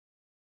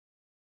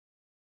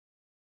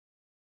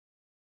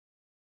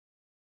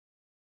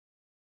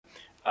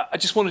I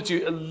just want to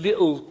do a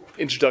little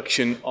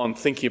introduction on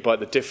thinking about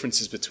the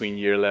differences between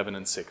Year 11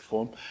 and Sixth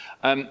Form.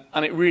 And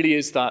it really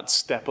is that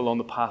step along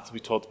the path we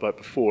talked about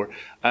before.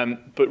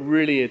 But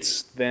really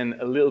it's then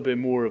a little bit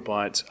more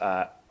about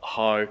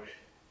how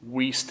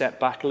we step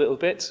back a little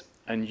bit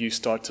and you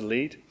start to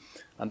lead.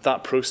 And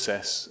that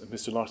process, as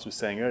Mr. Larson was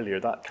saying earlier,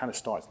 that kind of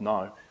starts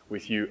now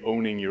with you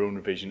owning your own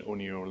revision,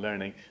 owning your own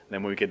learning. And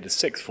then when we get to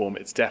Sixth Form,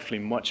 it's definitely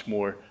much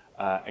more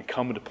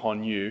incumbent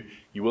upon you.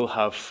 You will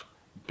have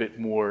bit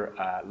more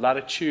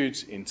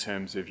latitude in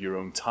terms of your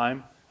own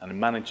time, and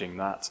managing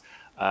that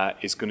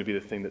is going to be the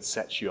thing that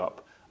sets you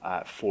up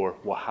for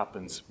what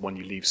happens when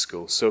you leave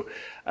school. So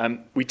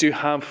we do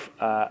have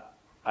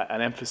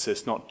an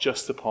emphasis not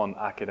just upon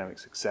academic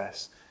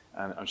success,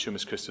 and I'm sure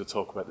Ms. Christie will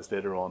talk about this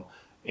later on,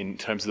 in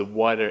terms of the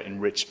wider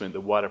enrichment, the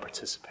wider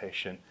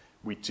participation.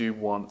 We do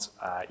want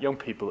young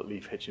people that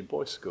leave Hitchin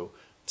Boys School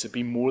to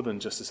be more than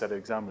just a set of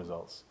exam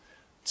results,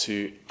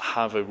 to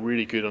have a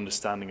really good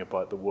understanding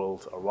about the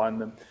world around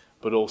them,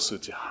 but also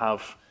to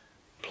have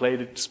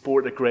played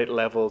sport at a great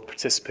level,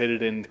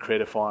 participated in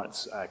creative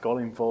arts, got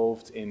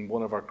involved in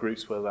one of our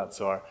groups, whether that's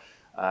our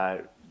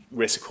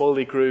race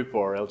equality group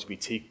or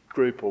LGBT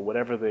group or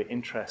whatever the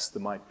interest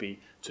there might be,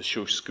 to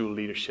show school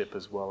leadership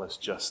as well as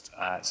just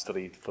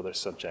study for their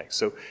subjects.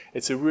 So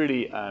it's a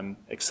really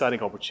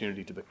exciting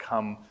opportunity to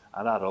become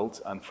an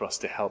adult and for us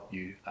to help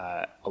you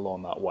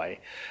along that way.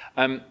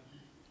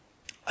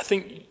 I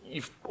think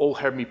you've all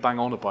heard me bang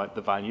on about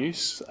the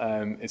values.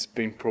 It's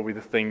been probably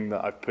the thing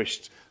that I've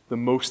pushed the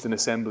most in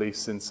Assembly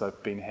since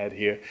I've been head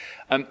here.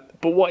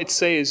 But what I'd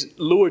say is,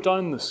 lower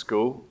down the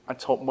school, I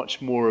talk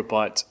much more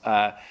about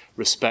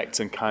respect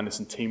and kindness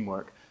and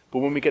teamwork. But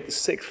when we get to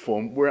Sixth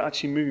Form, we're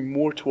actually moving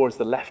more towards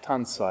the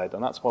left-hand side,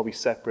 and that's why we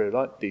separated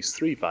out these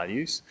three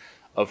values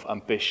of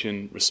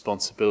ambition,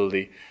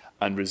 responsibility,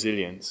 and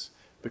resilience.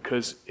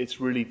 Because it's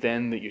really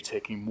then that you're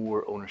taking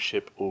more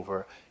ownership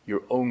over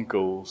your own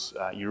goals,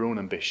 your own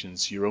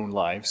ambitions, your own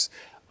lives,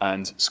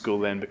 and school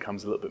then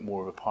becomes a little bit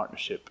more of a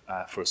partnership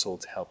for us all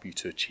to help you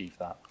to achieve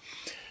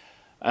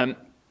that.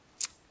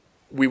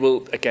 We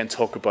will again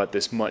talk about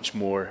this much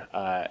more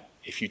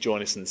if you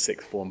join us in the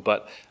Sixth Form,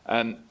 but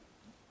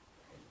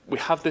we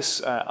have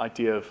this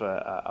idea of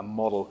a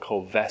model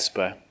called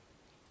VESPA,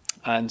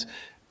 and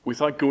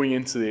without going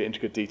into the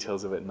intricate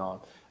details of it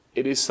now,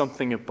 it is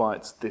something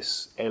about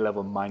this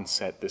A-level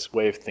mindset, this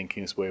way of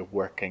thinking, this way of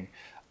working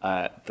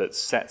that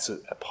sets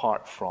it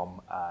apart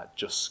from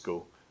just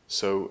school.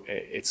 So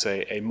it's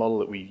a model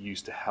that we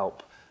use to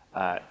help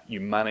you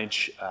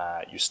manage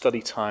your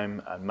study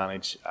time and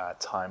manage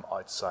time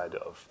outside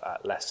of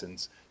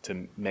lessons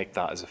to make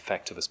that as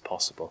effective as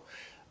possible.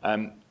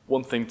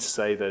 One thing to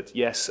say that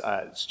yes,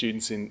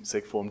 students in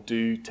Sixth Form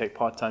do take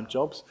part-time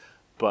jobs,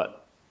 but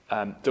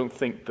don't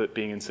think that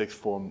being in Sixth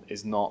Form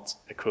is not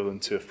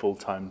equivalent to a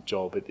full-time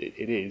job.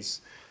 It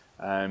is.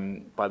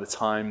 By the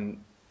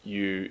time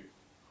you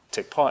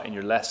take part in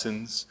your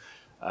lessons,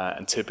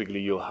 and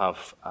typically you'll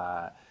have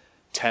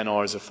 10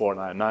 hours a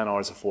fortnight, 9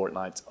 hours a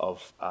fortnight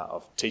of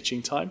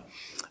teaching time.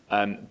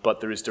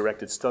 But there is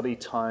directed study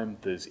time,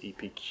 there's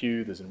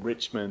EPQ, there's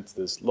enrichment,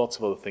 there's lots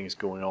of other things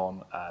going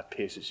on,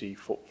 PhD,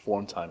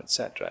 form time,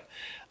 etc.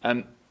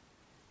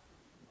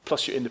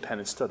 Plus your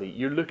independent study,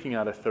 you're looking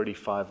at a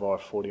 35-hour,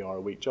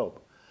 40-hour-a-week job.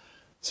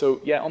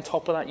 So yeah, on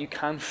top of that, you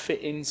can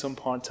fit in some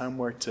part-time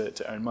work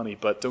to earn money,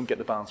 but don't get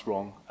the balance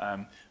wrong,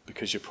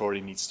 because your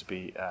priority needs to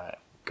be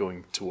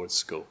going towards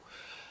school.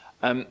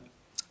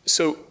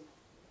 So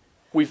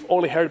we've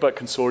already heard about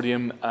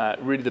Consortium.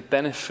 Really the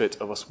benefit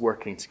of us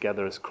working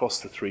together across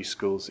the three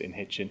schools in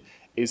Hitchin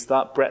is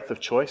that breadth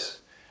of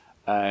choice.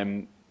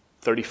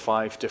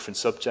 35 different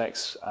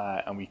subjects,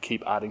 and we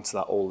keep adding to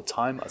that all the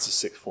time as the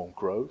Sixth Form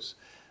grows.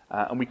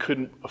 And we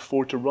couldn't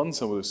afford to run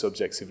some of those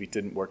subjects if we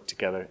didn't work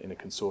together in a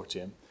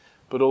consortium.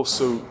 But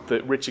also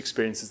the rich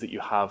experiences that you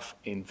have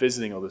in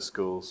visiting other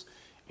schools,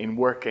 in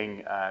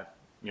working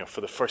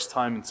for the first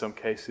time in some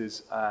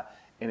cases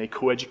in a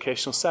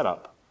co-educational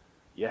setup.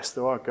 Yes,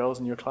 there are girls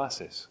in your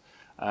classes.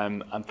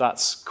 And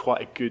that's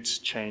quite a good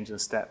change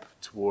and step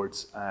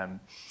towards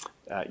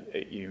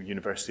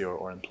university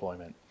or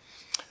employment.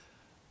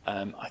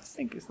 I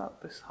think, is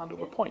that this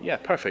handover point? Yeah,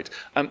 perfect.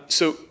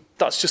 So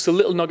that's just a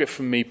little nugget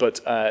from me,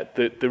 but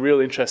the real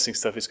interesting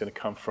stuff is going to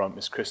come from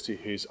Ms. Christie,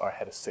 who's our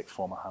head of Sixth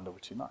Form. I'll hand over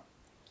to you now.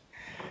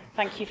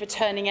 Thank you for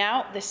turning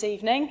out this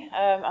evening.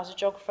 As a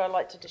geographer, I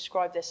like to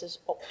describe this as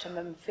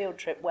optimum field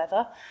trip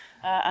weather.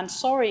 And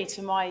sorry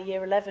to my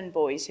Year 11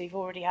 boys who've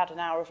already had an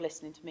hour of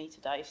listening to me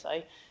today,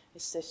 so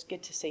it's just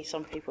good to see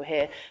some people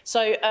here.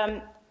 So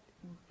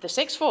the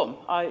Sixth Form,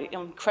 I'm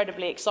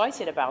incredibly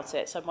excited about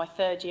it. So my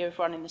third year of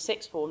running the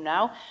Sixth Form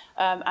now,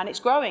 and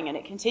it's growing and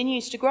it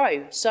continues to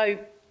grow. So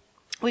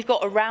we've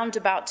got around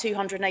about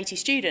 280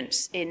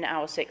 students in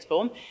our Sixth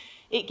Form.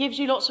 It gives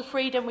you lots of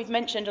freedom. We've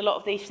mentioned a lot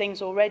of these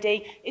things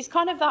already. It's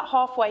kind of that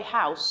halfway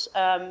house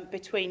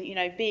between, you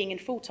know, being in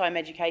full-time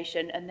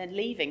education and then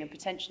leaving and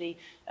potentially,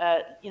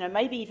 you know,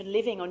 maybe even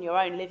living on your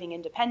own, living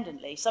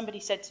independently. Somebody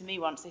said to me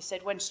once, they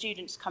said when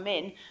students come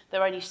in,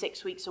 they're only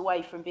 6 weeks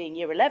away from being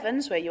year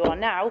 11s, where you are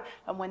now,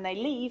 and when they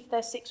leave,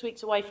 they're 6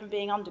 weeks away from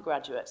being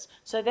undergraduates.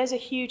 So there's a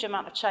huge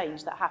amount of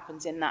change that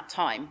happens in that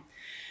time.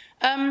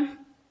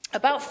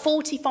 About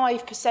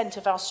 45%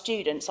 of our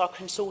students are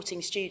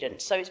consorting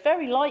students, so it's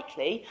very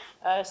likely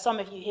some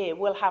of you here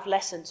will have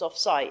lessons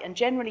off-site, and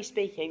generally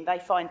speaking, they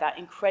find that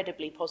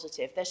incredibly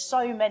positive. There's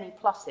so many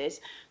pluses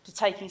to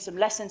taking some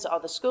lessons at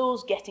other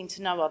schools, getting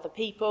to know other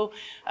people.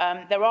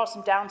 There are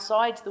some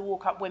downsides, the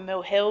walk up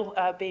Windmill Hill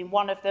being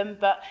one of them,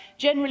 but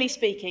generally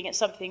speaking, it's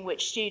something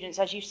which students,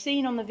 as you've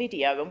seen on the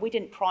video, and we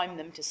didn't prime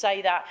them to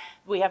say that,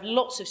 we have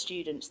lots of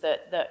students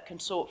that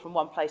consort from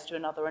one place to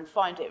another and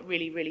find it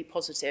really, really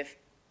positive.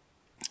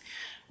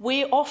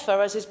 We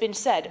offer, as has been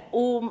said,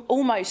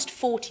 almost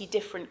 40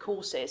 different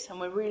courses, and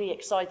we're really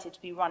excited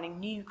to be running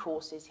new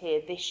courses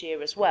here this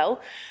year as well.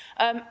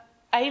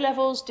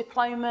 A-levels,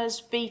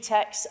 diplomas,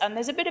 BTECs, and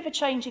there's a bit of a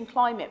change in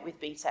climate with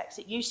BTECs.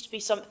 It used to be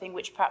something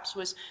which perhaps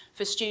was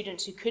for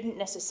students who couldn't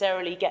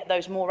necessarily get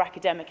those more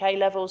academic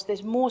A-levels.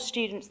 There's more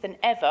students than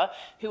ever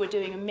who are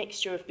doing a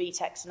mixture of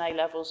BTECs and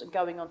A-levels and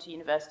going on to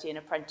university and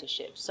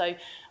apprenticeships. So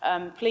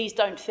please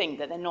don't think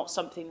that they're not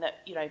something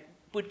that, you know,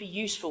 would be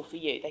useful for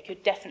you. They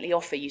could definitely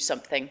offer you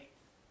something.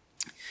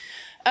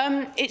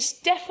 It's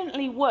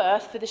definitely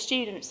worth for the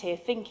students here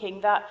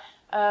thinking that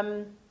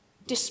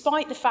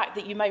despite the fact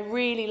that you may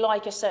really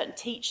like a certain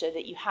teacher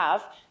that you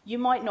have, you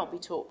might not be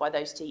taught by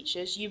those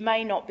teachers. You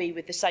may not be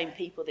with the same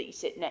people that you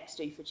sit next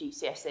to for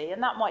GCSE,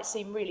 and that might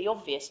seem really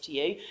obvious to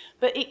you,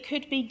 but it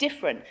could be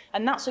different,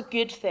 and that's a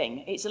good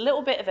thing. It's a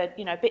little bit of a,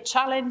 you know, bit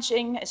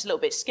challenging, it's a little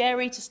bit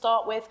scary to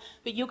start with,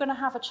 but you're going to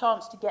have a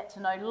chance to get to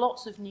know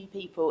lots of new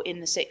people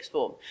in the sixth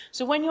form.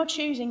 So when you're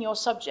choosing your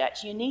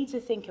subject, you need to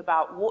think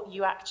about what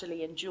you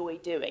actually enjoy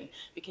doing,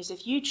 because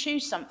if you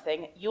choose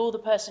something, you're the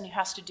person who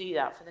has to do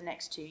that for the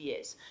next 2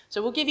 years.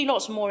 So we'll give you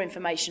lots more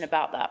information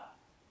about that.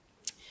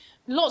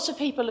 Lots of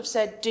people have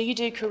said, do you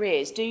do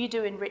careers? Do you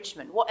do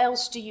enrichment? What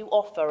else do you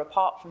offer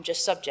apart from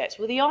just subjects?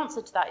 Well, the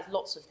answer to that is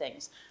lots of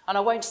things, and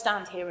I won't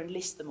stand here and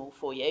list them all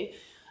for you.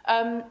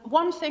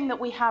 One thing that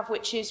we have,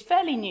 which is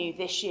fairly new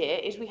this year,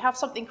 is we have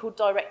something called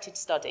directed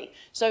study.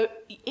 So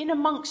in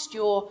amongst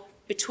your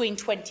between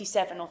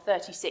 27 or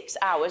 36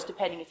 hours,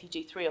 depending if you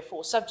do 3 or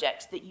 4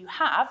 subjects, that you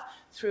have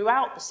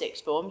throughout the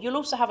sixth form, you'll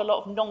also have a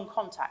lot of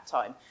non-contact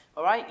time,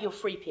 all right, your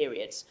free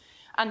periods.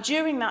 And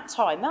during that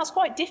time, that's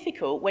quite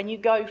difficult when you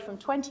go from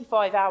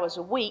 25 hours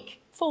a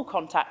week, full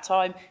contact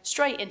time,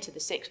 straight into the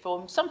sixth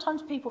form.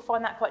 Sometimes people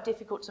find that quite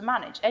difficult to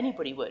manage.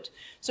 Anybody would.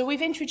 So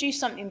we've introduced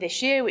something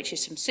this year, which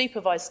is some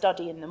supervised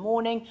study in the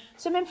morning,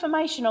 some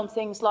information on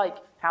things like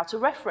how to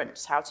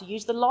reference, how to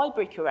use the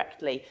library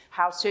correctly,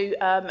 how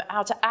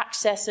to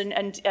access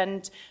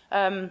and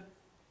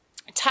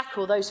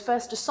tackle those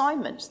first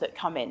assignments that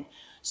come in.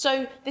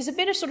 So there's a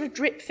bit of sort of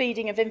drip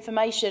feeding of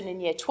information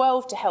in year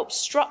 12 to help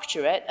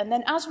structure it, and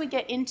then as we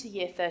get into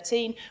year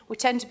 13, we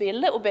tend to be a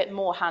little bit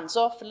more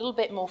hands-off, a little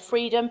bit more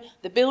freedom.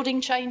 The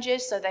building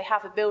changes, so they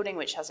have a building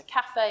which has a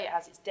cafe, it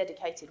has its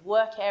dedicated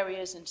work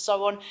areas and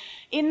so on,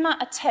 in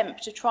that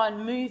attempt to try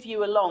and move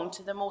you along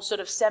to the more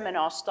sort of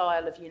seminar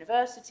style of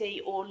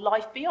university or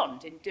life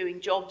beyond, in doing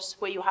jobs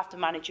where you have to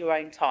manage your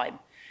own time.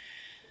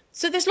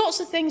 So there's lots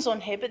of things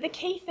on here, but the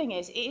key thing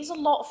is it is a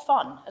lot of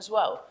fun as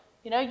well.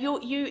 You know,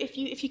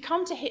 if you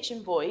come to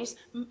Hitchin Boys,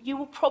 you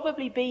will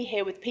probably be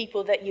here with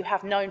people that you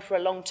have known for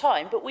a long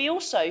time, but we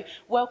also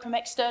welcome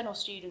external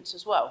students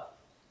as well.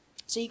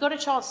 So you got a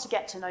chance to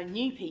get to know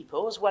new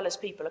people as well as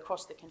people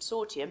across the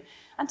consortium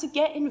and to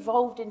get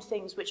involved in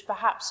things which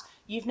perhaps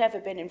you've never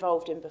been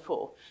involved in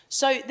before.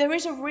 So there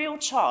is a real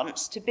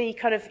chance to be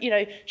kind of, you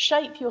know,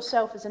 shape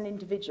yourself as an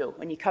individual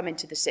when you come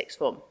into the sixth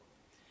form.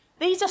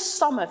 These are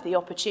some of the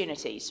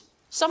opportunities.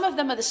 Some of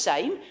them are the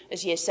same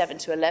as year 7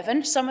 to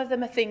 11. Some of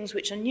them are things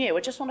which are new.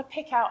 I just want to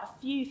pick out a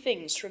few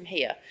things from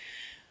here.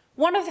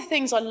 One of the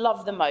things I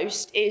love the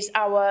most is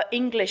our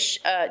English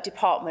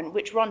department,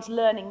 which runs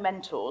learning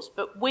mentors,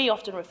 but we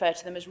often refer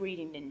to them as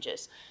reading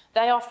ninjas.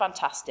 They are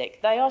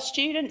fantastic. They are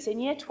students in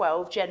year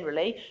 12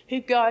 generally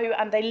who go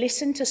and they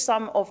listen to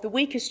some of the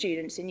weaker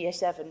students in year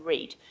 7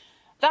 read.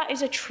 That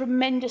is a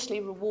tremendously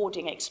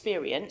rewarding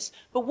experience,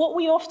 but what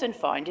we often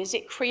find is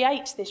it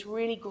creates this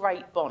really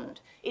great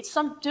bond. It's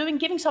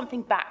giving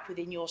something back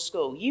within your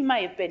school. You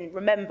may have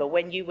remember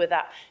when you were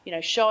that, you know,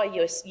 shy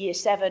year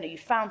 7, or you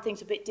found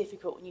things a bit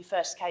difficult when you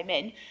first came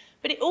in,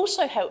 but it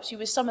also helps you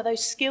with some of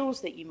those skills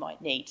that you might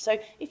need. So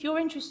if you're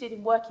interested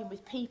in working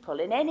with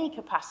people in any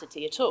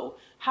capacity at all,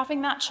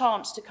 having that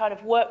chance to kind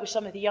of work with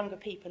some of the younger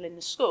people in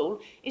the school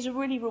is a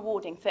really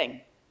rewarding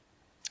thing.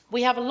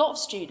 We have a lot of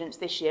students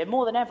this year,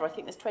 more than ever, I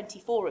think there's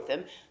 24 of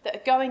them, that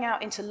are going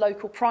out into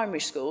local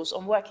primary schools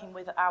and working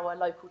with our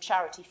local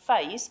charity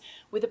Phase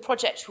with a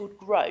project called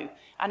Grow.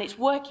 And it's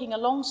working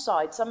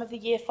alongside some of the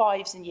year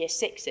 5s and year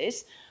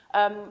 6s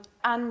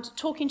and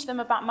talking to them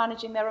about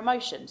managing their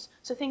emotions.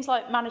 So things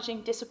like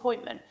managing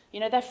disappointment, you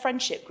know, their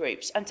friendship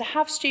groups, and to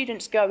have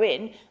students go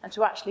in and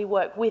to actually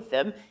work with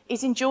them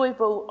is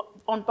enjoyable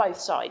on both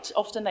sides.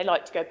 Often they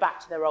like to go back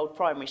to their old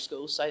primary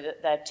school so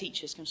that their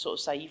teachers can sort of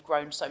say, you've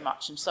grown so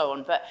much and so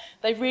on, but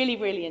they really,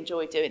 really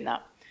enjoy doing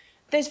that.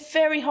 There's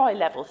very high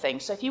level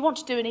things. So if you want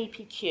to do an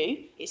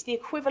EPQ, it's the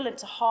equivalent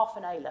to half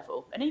an A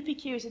level. An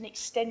EPQ is an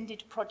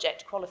extended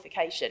project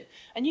qualification,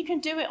 and you can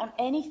do it on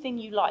anything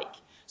you like.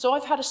 So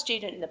I've had a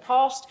student in the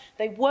past,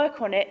 they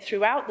work on it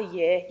throughout the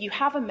year, you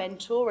have a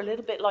mentor, a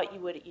little bit like you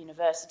would at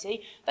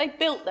university. They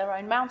built their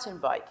own mountain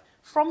bike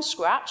from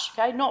scratch,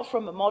 okay, not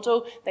from a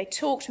model. They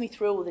talked me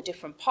through all the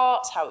different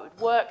parts, how it would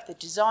work, the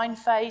design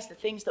phase, the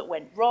things that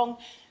went wrong.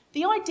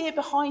 The idea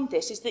behind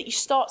this is that you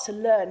start to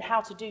learn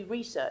how to do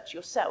research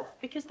yourself,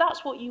 because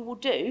that's what you will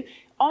do.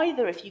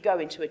 Either if you go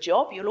into a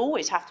job, you'll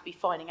always have to be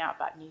finding out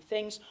about new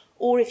things,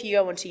 or if you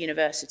go on to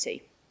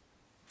university.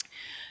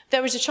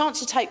 There is a chance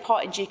to take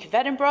part in Duke of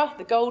Edinburgh,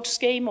 the gold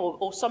scheme,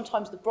 or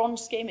sometimes the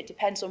bronze scheme. It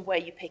depends on where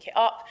you pick it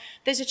up.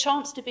 There's a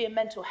chance to be a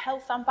mental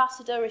health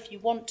ambassador if you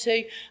want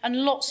to, and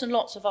lots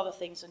of other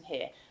things in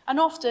here. And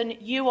often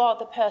you are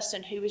the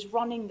person who is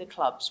running the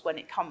clubs when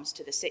it comes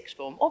to the sixth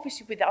form,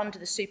 obviously under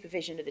the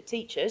supervision of the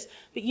teachers,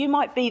 but you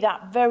might be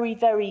that very,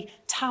 very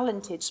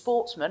talented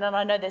sportsman, and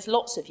I know there's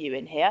lots of you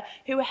in here,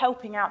 who are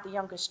helping out the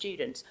younger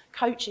students,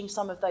 coaching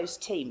some of those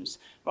teams,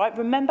 right?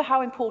 Remember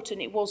how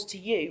important it was to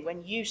you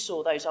when you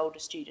saw those older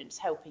students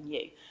helping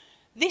you.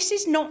 This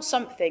is not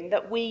something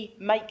that we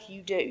make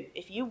you do.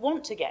 If you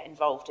want to get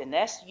involved in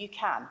this, you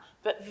can,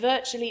 but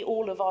virtually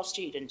all of our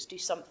students do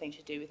something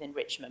to do with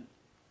enrichment.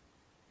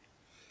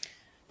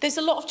 There's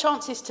a lot of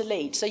chances to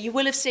lead. So you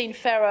will have seen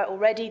Farah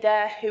already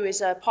there, who is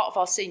a part of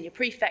our senior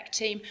prefect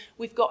team.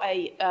 We've got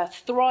a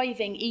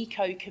thriving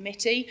eco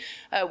committee,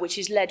 which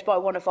is led by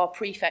one of our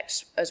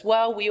prefects as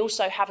well. We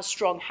also have a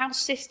strong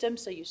house system.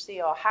 So you see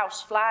our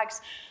house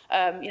flags.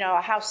 You know,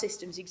 our house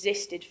systems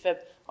existed for,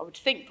 I would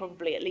think,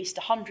 probably at least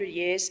 100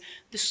 years.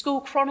 The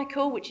School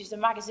Chronicle, which is a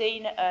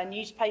magazine, a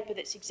newspaper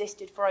that's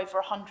existed for over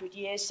 100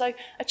 years. So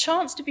a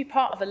chance to be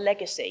part of a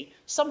legacy,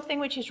 something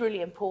which is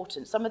really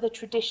important, some of the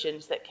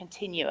traditions that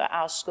continue at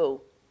our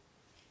school.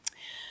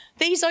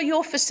 These are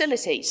your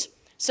facilities.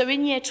 So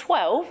in year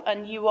 12,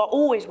 and you are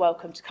always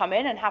welcome to come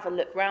in and have a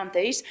look around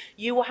these,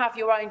 you will have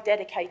your own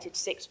dedicated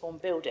sixth form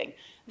building.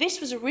 This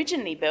was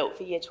originally built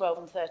for year 12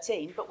 and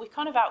 13, but we've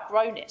kind of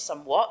outgrown it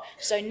somewhat.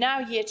 So now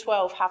year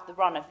 12 have the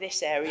run of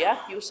this area.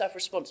 You also have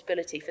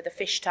responsibility for the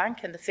fish tank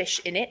and the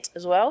fish in it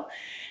as well.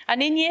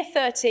 And in year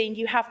 13,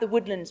 you have the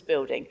Woodlands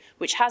building,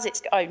 which has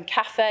its own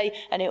cafe,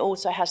 and it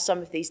also has some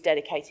of these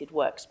dedicated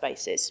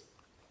workspaces.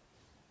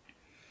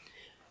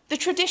 The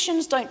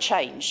traditions don't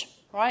change.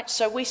 Right,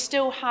 so we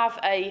still have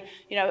a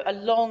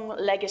long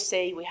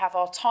legacy. We have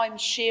our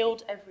Times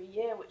Shield every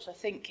year, which I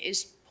think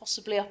is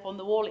possibly up on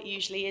the wall. It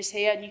usually is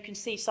here, and you can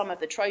see some of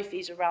the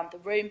trophies around the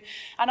room.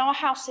 And our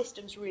house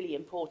system's really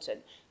important.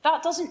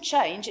 That doesn't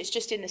change. It's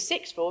just in the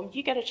sixth form,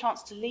 you get a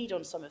chance to lead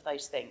on some of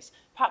those things.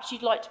 Perhaps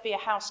you'd like to be a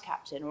house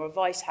captain or a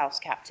vice house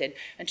captain,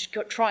 and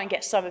to try and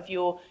get some of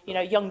your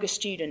younger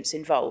students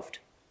involved.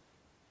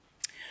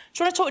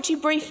 So I want to talk to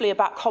you briefly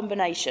about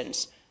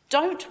combinations.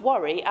 Don't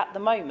worry at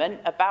the moment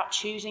about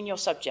choosing your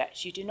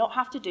subjects. You do not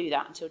have to do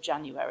that until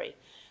January.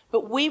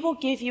 But we will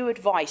give you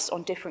advice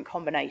on different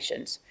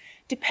combinations.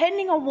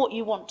 Depending on what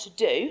you want to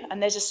do, and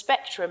there's a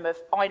spectrum of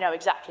I know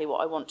exactly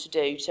what I want to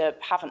do to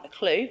haven't a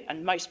clue,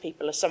 and most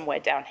people are somewhere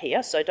down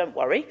here, so don't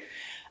worry.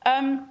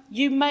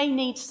 You may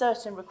need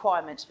certain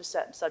requirements for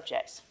certain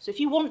subjects. So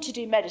if you want to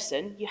do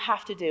medicine, you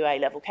have to do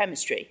A-level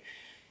chemistry.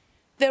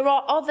 There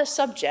are other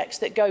subjects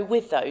that go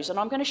with those, and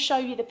I'm going to show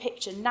you the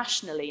picture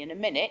nationally in a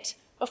minute.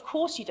 Of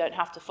course, you don't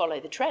have to follow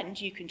the trend.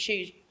 You can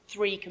choose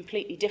 3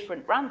 completely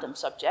different random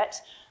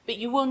subjects, but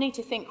you will need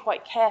to think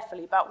quite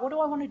carefully about what do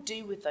I want to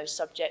do with those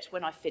subjects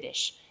when I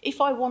finish. If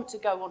I want to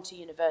go on to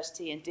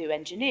university and do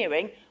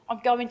engineering, I'm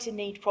going to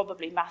need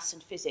probably maths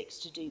and physics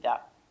to do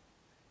that.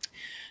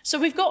 So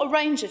we've got a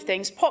range of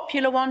things,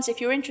 popular ones. If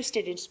you're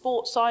interested in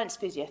sports science,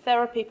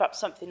 physiotherapy, perhaps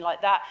something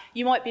like that,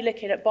 you might be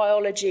looking at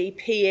biology,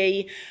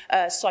 PE,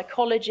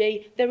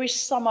 psychology. There is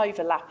some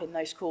overlap in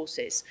those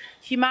courses.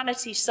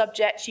 Humanities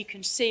subjects you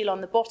can see on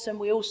the bottom.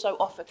 We also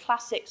offer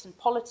classics and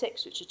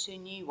politics, which are 2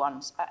 new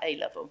ones at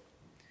A-level.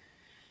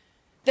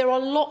 There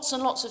are lots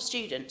and lots of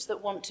students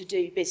that want to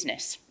do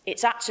business.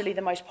 It's actually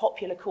the most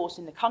popular course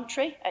in the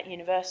country at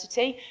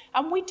university,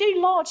 and we do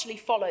largely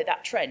follow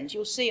that trend.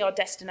 You'll see our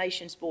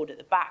destinations board at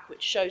the back,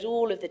 which shows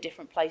all of the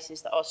different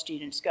places that our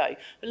students go,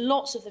 but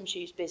lots of them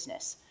choose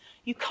business.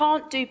 You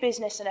can't do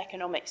business and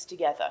economics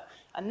together,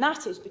 and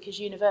that is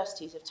because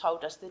universities have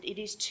told us that it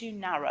is too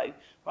narrow,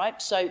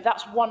 right? So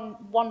that's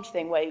one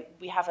thing where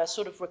we have a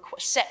sort of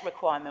set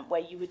requirement where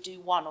you would do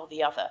one or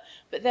the other,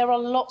 but there are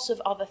lots of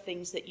other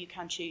things that you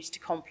can choose to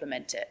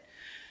complement it.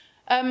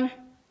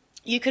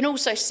 You can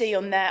also see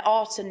on there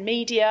art and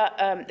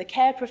media, the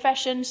care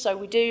professions. So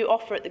we do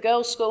offer at the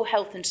girls' school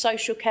health and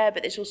social care,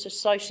 but there's also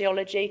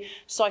sociology,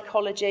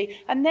 psychology,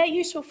 and they're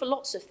useful for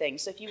lots of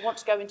things. So if you want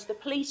to go into the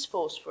police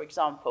force, for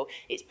example,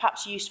 it's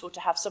perhaps useful to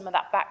have some of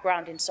that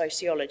background in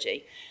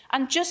sociology.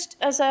 And just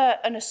as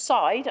an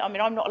aside, I mean,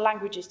 I'm not a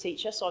languages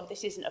teacher, so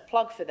this isn't a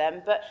plug for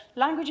them, but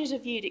languages are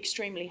viewed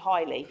extremely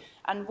highly.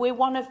 And we're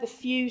one of the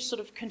few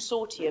sort of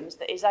consortiums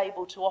that is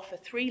able to offer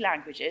 3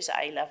 languages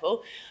at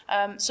A-level.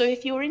 So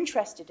if you're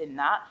interested in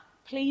that,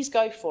 please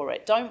go for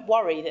it. Don't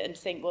worry and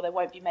think, well, there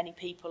won't be many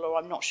people or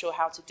I'm not sure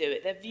how to do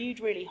it. They're viewed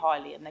really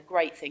highly and they're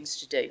great things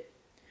to do.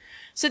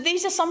 So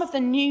these are some of the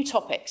new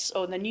topics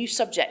or the new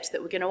subjects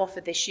that we're going to offer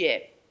this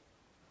year.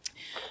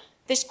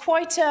 There's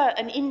quite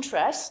an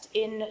interest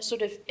in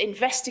sort of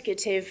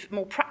investigative,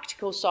 more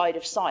practical side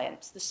of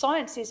science. The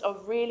sciences are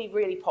really,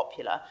 really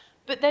popular,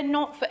 but they're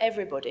not for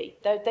everybody.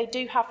 They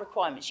do have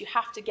requirements. You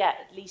have to get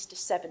at least a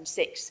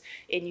 7/6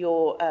 in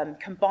your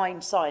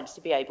combined science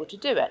to be able to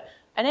do it.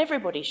 And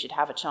everybody should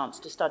have a chance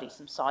to study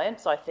some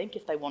science, I think,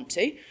 if they want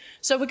to.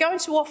 So we're going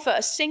to offer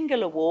a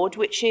single award,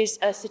 which is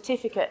a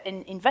certificate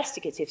in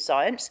investigative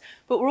science,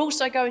 but we're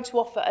also going to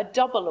offer a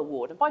double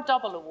award. And by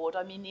double award,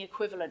 I mean the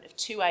equivalent of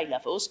 2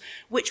 A-levels,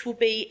 which will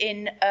be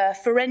in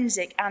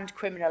forensic and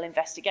criminal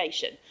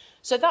investigation.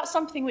 So that's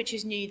something which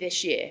is new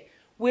this year.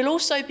 We'll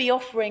also be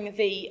offering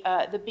the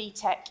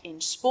BTEC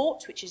in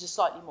sport, which is a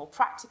slightly more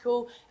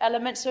practical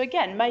element. So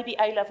again, maybe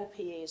A-level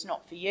PE is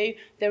not for you.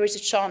 There is a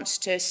chance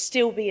to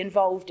still be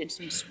involved in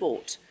some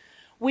sport.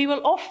 We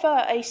will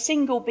offer a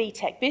single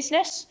BTEC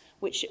business,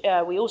 which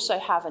we also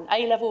have an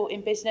A-level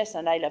in business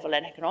and A-level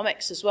in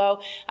economics as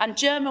well. And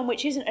German,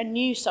 which isn't a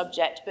new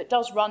subject, but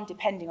does run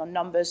depending on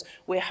numbers,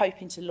 we're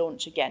hoping to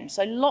launch again.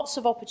 So lots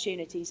of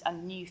opportunities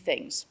and new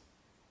things.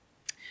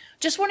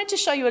 Just wanted to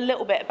show you a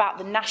little bit about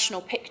the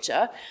national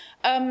picture.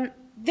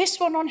 This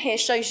one on here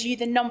shows you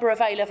the number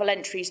of A-level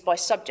entries by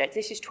subject.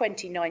 This is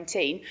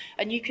 2019,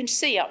 and you can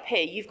see up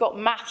here, you've got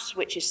maths,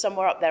 which is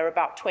somewhere up there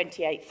about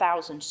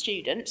 28,000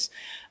 students.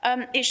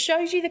 It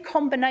shows you the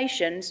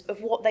combinations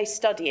of what they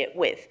study it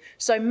with.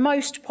 So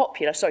most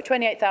popular, sorry,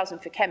 28,000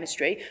 for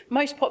chemistry.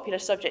 Most popular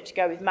subject to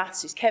go with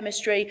maths is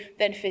chemistry,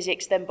 then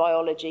physics, then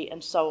biology,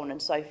 and so on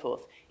and so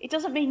forth. It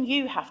doesn't mean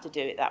you have to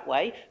do it that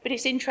way, but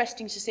it's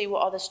interesting to see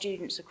what other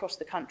students across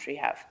the country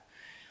have.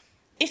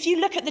 If you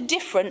look at the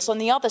difference on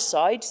the other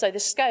side, so the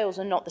scales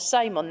are not the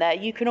same on there,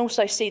 you can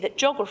also see that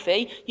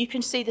geography, you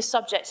can see the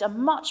subjects are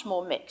much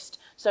more mixed.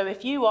 So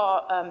if you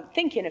are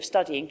thinking of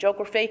studying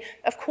geography,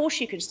 of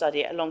course you can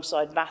study it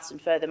alongside maths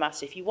and further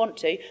maths if you want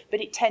to,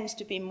 but it tends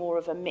to be more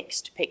of a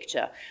mixed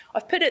picture.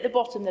 I've put at the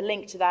bottom the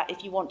link to that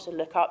if you want to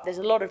look up. There's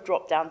a lot of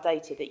drop-down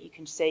data that you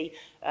can see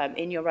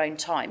in your own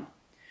time.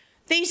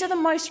 These are the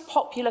most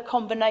popular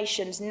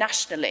combinations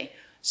nationally.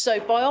 So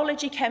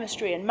biology,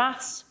 chemistry and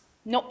maths,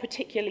 not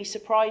particularly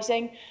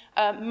surprising.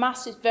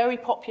 Maths is very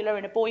popular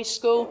in a boys'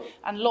 school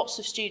and lots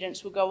of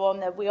students will go on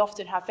there. We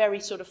often have very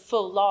sort of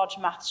full, large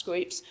maths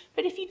groups.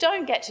 But if you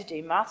don't get to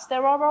do maths,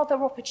 there are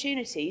other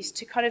opportunities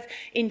to kind of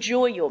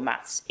enjoy your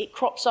maths. It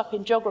crops up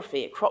in geography,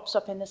 it crops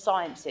up in the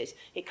sciences,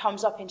 it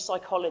comes up in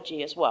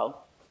psychology as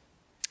well.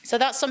 So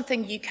that's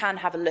something you can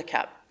have a look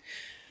at.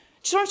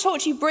 Just want to talk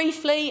to you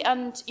briefly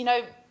and,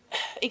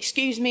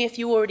 excuse me if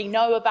you already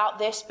know about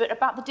this, but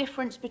about the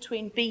difference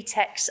between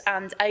BTECs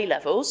and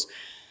A-levels.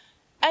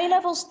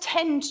 A-levels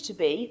tend to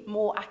be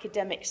more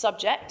academic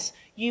subjects.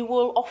 You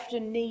will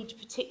often need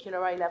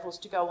particular A-levels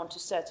to go on to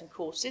certain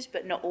courses,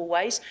 but not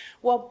always,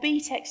 while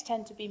BTECs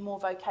tend to be more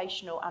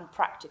vocational and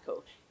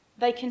practical.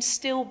 They can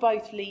still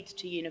both lead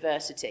to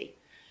university.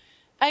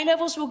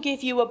 A-levels will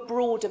give you a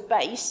broader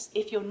base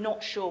if you're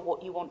not sure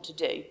what you want to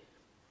do,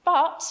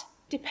 but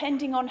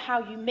depending on how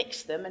you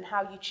mix them and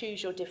how you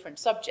choose your different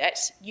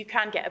subjects, you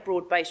can get a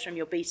broad base from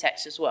your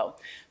BTECs as well.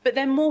 But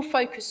they're more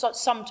focused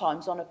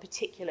sometimes on a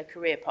particular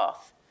career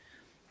path.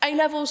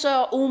 A-levels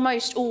are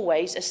almost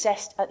always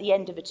assessed at the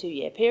end of a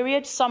 2-year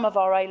period. Some of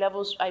our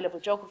A-levels, A-level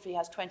geography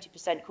has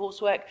 20%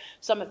 coursework,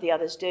 some of the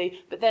others do,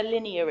 but they're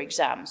linear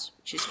exams,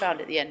 which is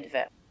found at the end of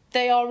it.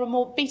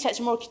 BTECs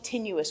are more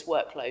continuous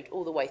workload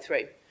all the way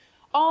through.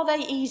 Are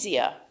they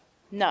easier?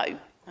 No.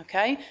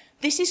 Okay,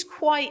 this is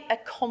quite a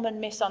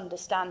common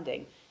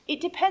misunderstanding. It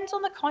depends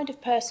on the kind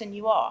of person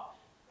you are.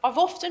 I've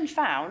often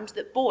found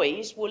that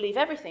boys will leave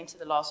everything to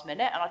the last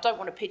minute, and I don't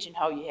want to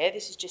pigeonhole you here,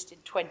 this is just in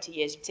 20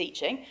 years of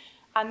teaching,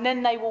 and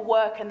then they will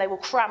work and they will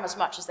cram as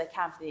much as they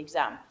can for the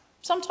exam.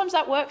 Sometimes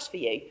that works for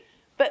you,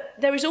 but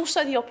there is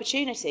also the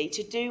opportunity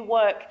to do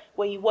work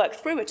where you work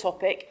through a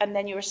topic and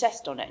then you're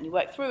assessed on it, and you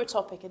work through a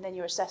topic and then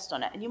you're assessed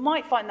on it, and you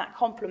might find that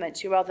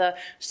complements your other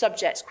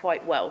subjects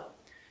quite well.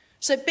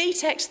 So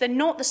BTECs, they're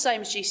not the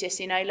same as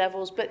GCSE and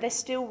A-levels, but they're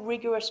still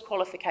rigorous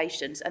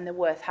qualifications and they're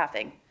worth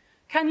having.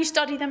 Can you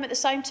study them at the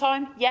same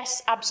time?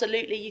 Yes,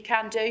 absolutely you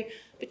can do.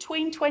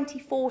 Between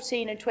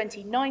 2014 and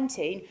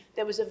 2019,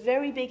 there was a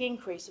very big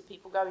increase of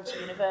people going to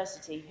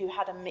university who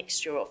had a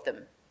mixture of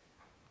them.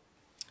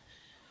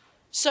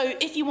 So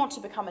if you want to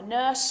become a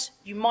nurse,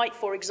 you might,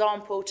 for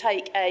example,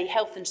 take a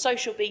health and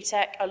social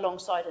BTEC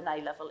alongside an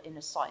A-level in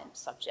a science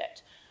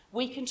subject.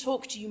 We can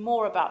talk to you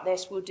more about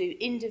this. We'll do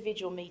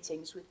individual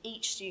meetings with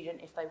each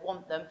student if they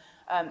want them,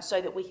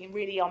 so that we can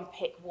really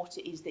unpick what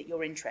it is that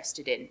you're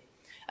interested in.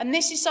 And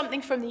this is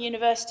something from the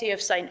University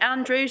of St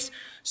Andrews,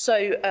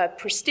 so a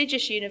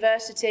prestigious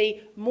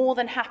university, more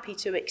than happy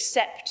to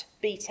accept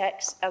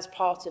BTECs as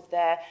part of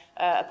their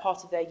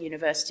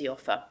university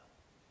offer.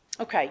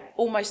 Okay,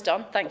 almost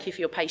done. Thank you for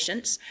your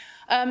patience.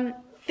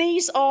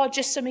 These are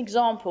just some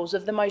examples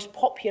of the most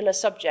popular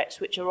subjects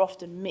which are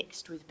often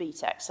mixed with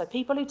BTEC. So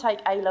people who take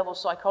A-level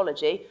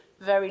psychology,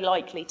 very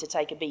likely to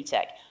take a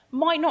BTEC.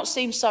 Might not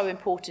seem so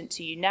important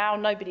to you now.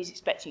 Nobody's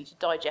expecting you to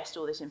digest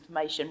all this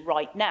information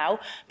right now,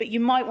 but you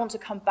might want to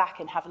come back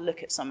and have a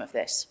look at some of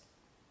this.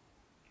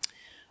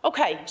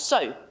 Okay,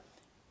 so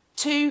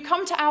to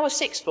come to our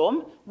sixth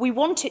form, we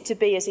want it to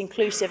be as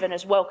inclusive and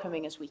as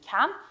welcoming as we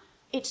can.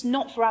 It's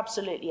not for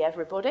absolutely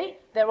everybody.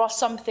 There are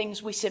some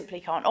things we simply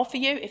can't offer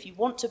you. If you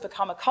want to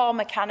become a car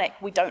mechanic,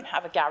 we don't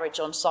have a garage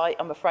on site.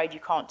 I'm afraid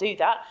you can't do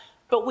that.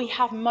 But we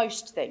have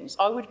most things.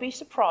 I would be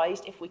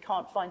surprised if we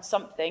can't find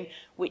something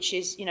which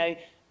is,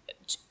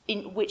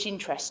 which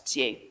interests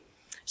you.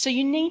 So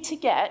you need to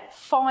get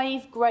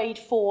 5 grade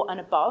 4 and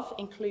above,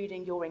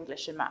 including your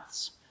English and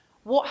maths.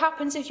 What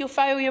happens if you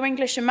fail your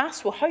English and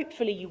maths? Well,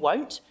 hopefully you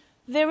won't.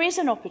 There is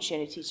an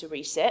opportunity to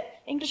resit.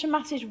 English and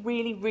maths is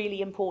really,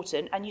 really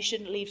important, and you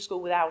shouldn't leave school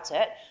without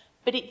it.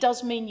 But it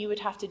does mean you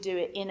would have to do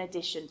it in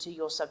addition to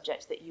your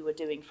subjects that you were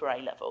doing for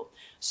A-level.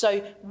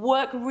 So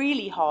work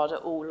really hard at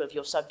all of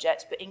your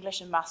subjects, but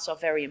English and maths are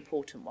very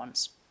important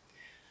ones.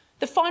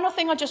 The final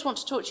thing I just want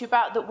to talk to you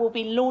about that we'll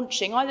be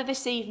launching either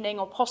this evening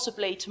or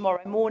possibly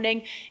tomorrow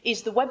morning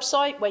is the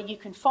website where you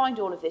can find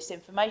all of this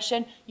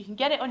information. You can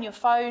get it on your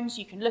phones,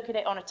 you can look at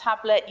it on a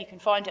tablet, you can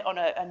find it on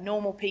a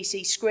normal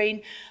PC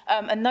screen,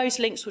 and those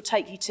links will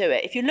take you to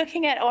it. If you're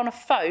looking at it on a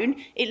phone,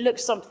 it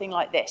looks something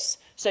like this.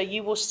 So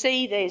you will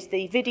see there's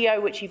the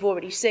video, which you've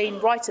already seen,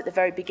 right at the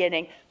very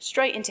beginning,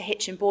 straight into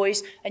Hitchin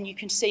Boys, and you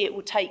can see it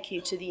will take you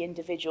to the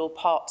individual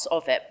parts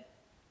of it.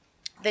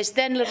 There's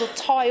then little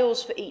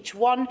tiles for each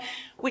one,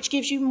 which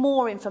gives you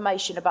more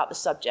information about the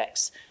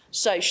subjects.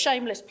 So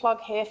shameless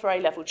plug here for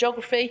A-level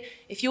geography.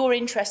 If you're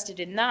interested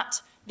in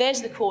that,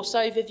 there's the course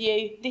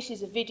overview. This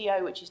is a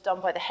video which is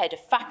done by the head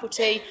of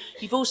faculty.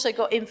 You've also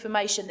got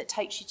information that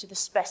takes you to the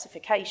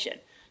specification.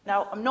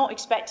 Now, I'm not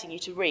expecting you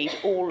to read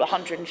all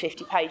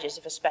 150 pages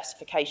of a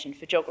specification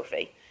for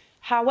geography.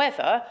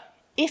 However,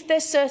 if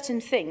there's certain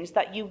things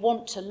that you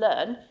want to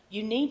learn,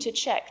 you need to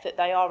check that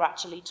they are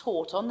actually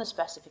taught on the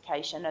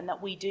specification and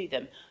that we do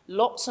them.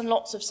 Lots and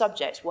lots of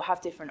subjects will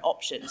have different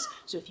options.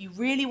 So if you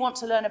really want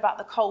to learn about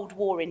the Cold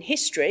War in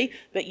history,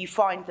 but you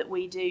find that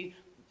we do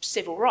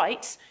civil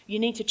rights, you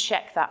need to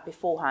check that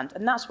beforehand.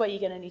 And that's where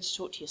you're going to need to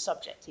talk to your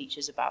subject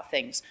teachers about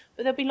things.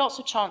 But there'll be lots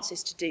of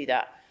chances to do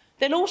that.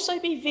 There'll also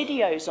be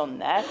videos on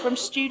there from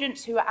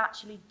students who are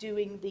actually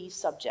doing these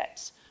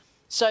subjects.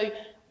 So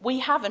we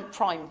haven't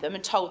primed them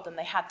and told them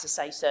they had to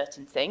say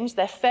certain things.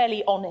 They're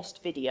fairly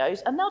honest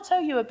videos, and they'll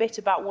tell you a bit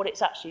about what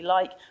it's actually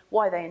like,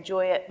 why they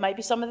enjoy it,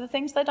 maybe some of the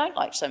things they don't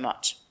like so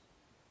much.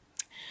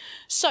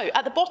 So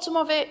at the bottom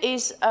of it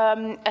is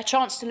a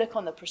chance to look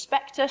on the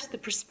prospectus. The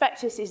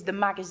prospectus is the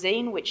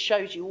magazine which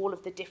shows you all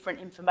of the different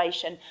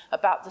information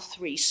about the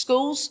 3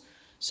 schools.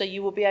 So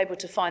you will be able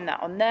to find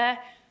that on there.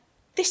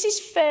 This is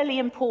fairly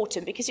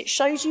important because it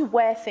shows you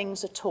where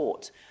things are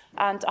taught.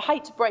 And I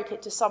hate to break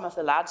it to some of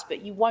the lads,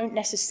 but you won't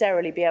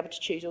necessarily be able to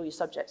choose all your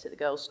subjects at the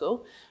girls'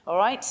 school, all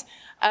right?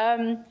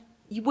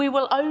 We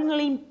will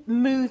only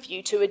move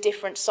you to a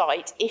different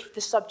site if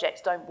the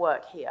subjects don't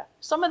work here.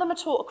 Some of them are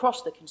taught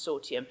across the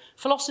consortium.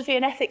 Philosophy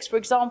and ethics, for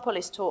example,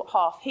 is taught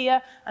half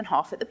here and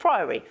half at the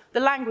Priory. The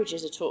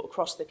languages are taught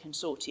across the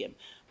consortium.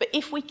 But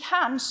if we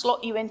can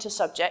slot you into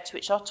subjects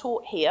which are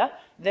taught here,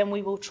 then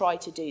we will try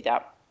to do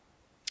that.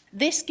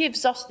 This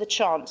gives us the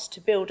chance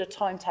to build a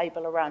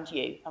timetable around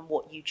you and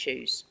what you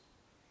choose.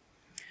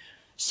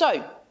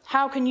 So,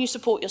 how can you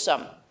support your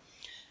son?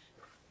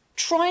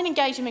 Try and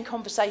engage them in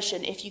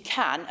conversation, if you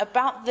can,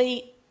 about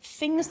the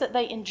things that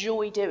they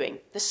enjoy doing,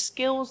 the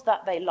skills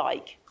that they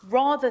like,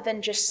 rather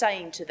than just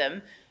saying to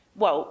them,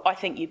 well, I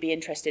think you'd be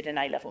interested in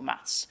A-level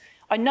maths.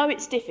 I know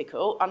it's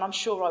difficult, and I'm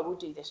sure I will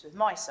do this with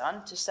my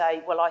son, to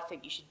say, well, I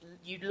think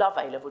you'd love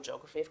A-level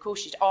geography. Of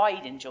course,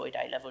 I'd enjoyed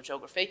A-level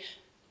geography.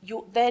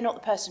 They're not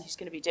the person who's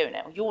going to be doing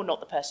it, or you're not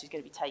the person who's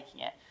going to be taking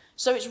it.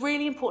 So it's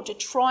really important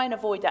to try and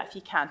avoid that if you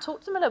can.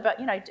 Talk to them a little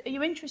bit, are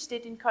you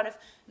interested in kind of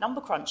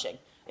number crunching?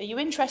 Are you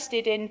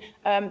interested in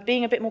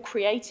being a bit more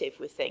creative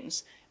with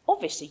things?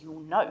 Obviously, you all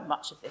know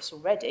much of this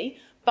already,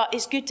 but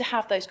it's good to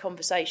have those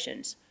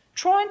conversations.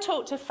 Try and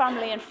talk to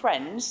family and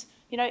friends.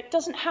 It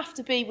doesn't have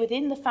to be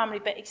within the family,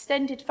 but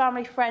extended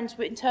family, friends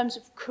in terms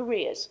of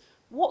careers.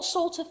 What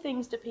sort of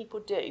things do people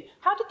do?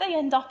 How did they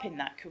end up in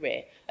that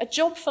career? A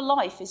job for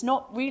life is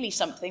not really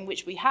something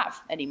which we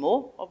have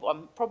anymore.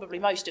 Probably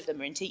most of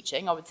them are in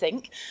teaching, I would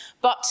think.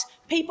 But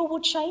people will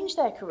change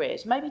their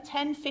careers, maybe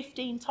 10,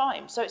 15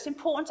 times. So it's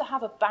important to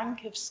have a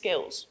bank of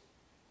skills.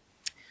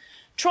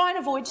 Try and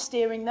avoid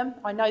steering them.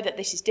 I know that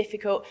this is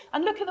difficult.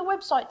 And look at the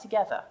website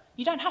together.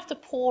 You don't have to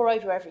pore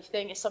over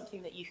everything. It's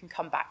something that you can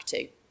come back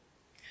to.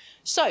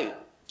 So,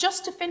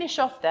 just to finish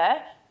off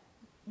there,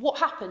 what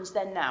happens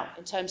then now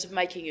in terms of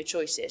making your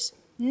choices?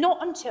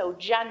 Not until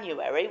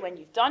January, when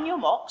you've done your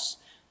mocks,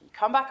 you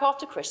come back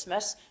after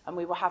Christmas, and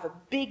we will have a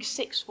big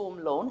sixth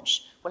form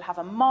launch. We'll have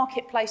a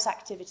marketplace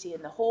activity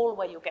in the hall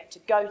where you'll get to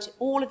go to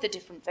all of the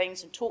different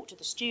things and talk to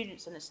the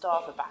students and the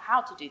staff about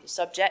how to do the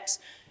subjects.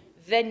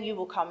 Then you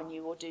will come and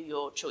you will do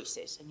your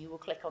choices, and you will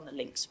click on the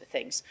links for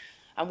things.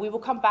 And we will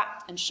come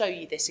back and show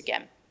you this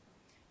again.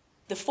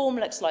 The form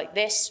looks like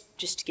this,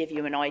 just to give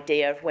you an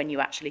idea of when you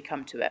actually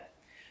come to it.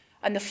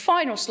 And the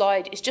final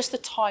slide is just the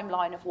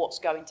timeline of what's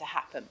going to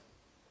happen.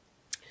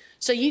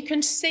 So you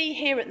can see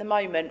here at the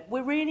moment,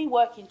 we're really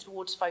working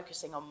towards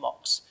focusing on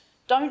mocks.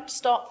 Don't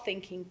start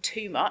thinking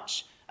too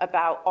much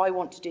about, I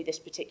want to do this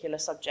particular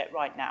subject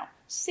right now.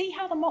 See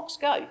how the mocks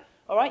go.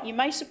 All right, you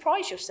may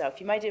surprise yourself.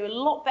 You may do a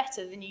lot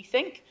better than you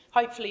think.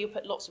 Hopefully you'll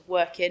put lots of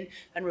work in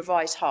and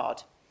revise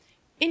hard.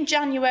 In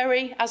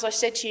January, as I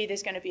said to you,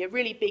 there's going to be a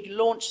really big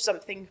launch,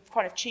 something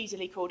kind of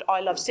cheesily called I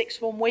Love Sixth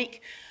Form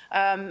Week.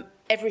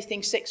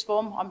 Everything sixth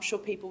form. I'm sure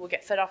people will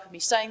get fed up with me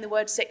saying the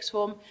word sixth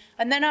form.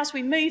 And then as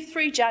we move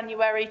through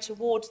January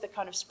towards the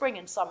kind of spring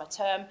and summer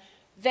term,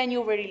 then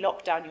you'll really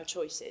lock down your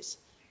choices.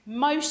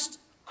 Most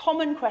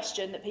common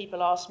question that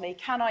people ask me,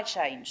 can I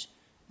change?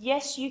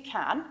 Yes, you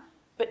can.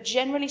 But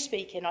generally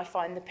speaking, I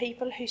find the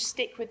people who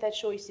stick with their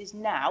choices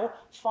now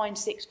find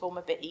sixth form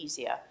a bit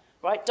easier.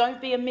 Right? Don't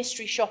be a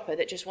mystery shopper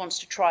that just wants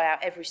to try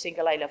out every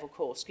single A-level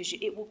course, because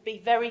it will be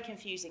very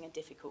confusing and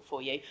difficult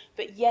for you.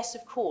 But yes,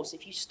 of course,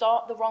 if you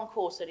start the wrong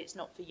course and it's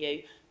not for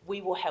you,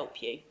 we will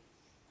help you.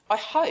 I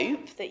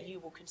hope that you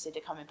will consider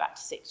coming back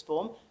to sixth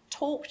form.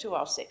 Talk to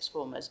our sixth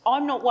formers.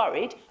 I'm not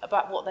worried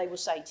about what they will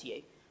say to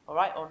you, all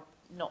right? Or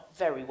not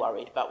very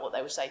worried about what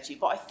they will say to you,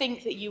 but I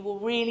think that you will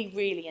really,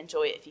 really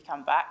enjoy it if you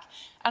come back.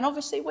 And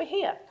obviously we're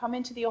here. Come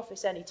into the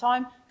office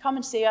anytime, come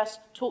and see us,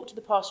 talk to the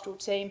pastoral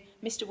team,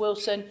 Mr.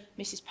 Wilson,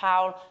 Mrs.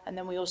 Powell, and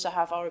then we also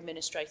have our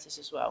administrators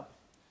as well.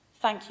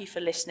 Thank you for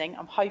listening.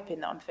 I'm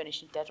hoping that I'm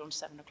finishing dead on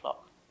 7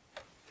 o'clock.